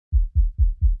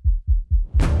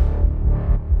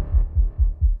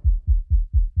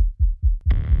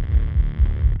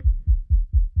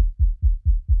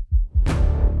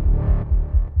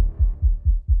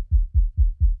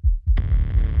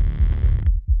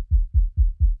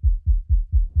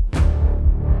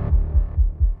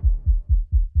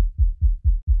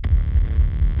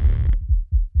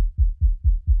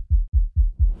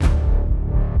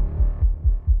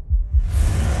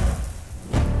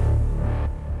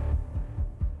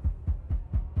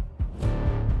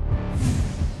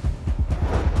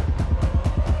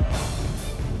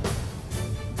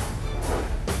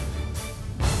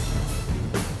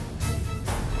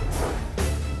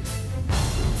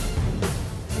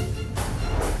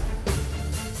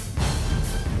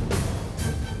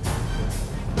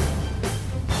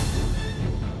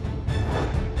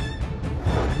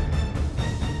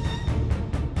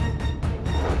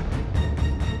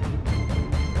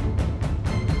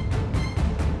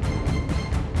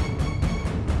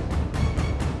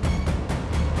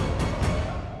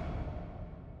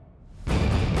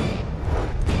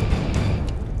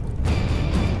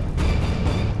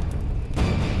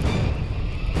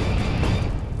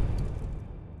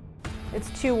It's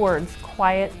two words: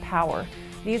 quiet power.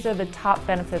 These are the top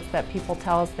benefits that people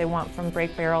tell us they want from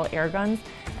brake barrel air guns,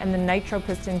 and the Nitro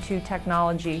Piston 2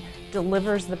 technology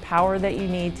delivers the power that you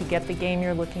need to get the game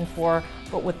you're looking for,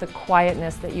 but with the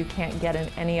quietness that you can't get in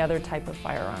any other type of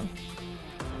firearm.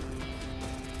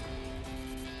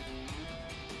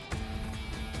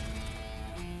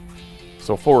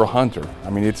 So for a hunter,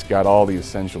 it's got all the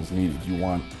essentials needed. You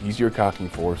want easier cocking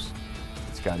force,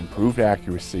 it's got improved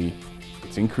accuracy,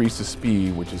 it's increased the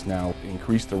speed, which has now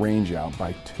increased the range out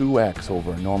by 2x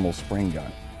over a normal spring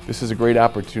gun. This is a great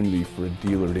opportunity for a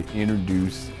dealer to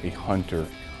introduce a hunter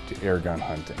to air gun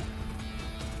hunting.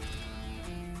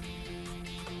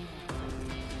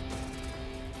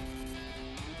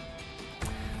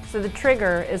 So the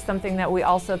trigger is something that we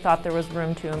also thought there was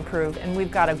room to improve, and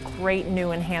we've got a great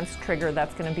new enhanced trigger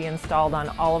that's going to be installed on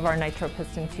all of our Nitro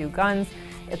Piston 2 guns.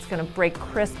 It's going to break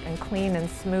crisp and clean and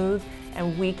smooth,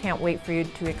 and we can't wait for you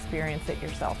to experience it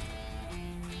yourself.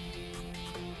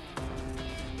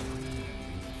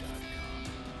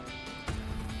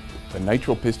 The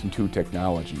Nitro Piston 2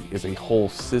 technology is a whole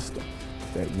system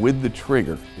that, with the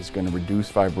trigger, is going to reduce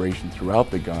vibration throughout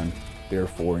the gun,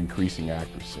 therefore increasing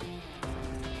accuracy.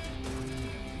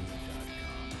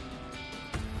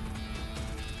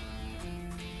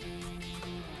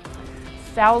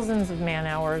 Thousands of man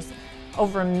hours,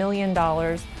 over $1 million.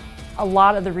 A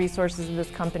lot of the resources of this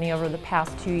company over the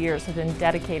past 2 years have been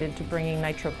dedicated to bringing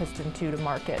Nitro Piston 2 to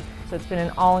market. So it's been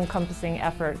an all-encompassing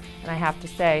effort, and I have to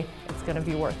say, it's going to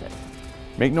be worth it.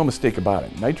 Make no mistake about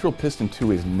it, Nitro Piston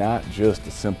 2 is not just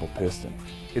a simple piston.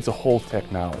 It's a whole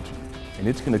technology, and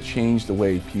it's going to change the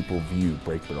way people view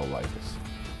brake barrel rifles.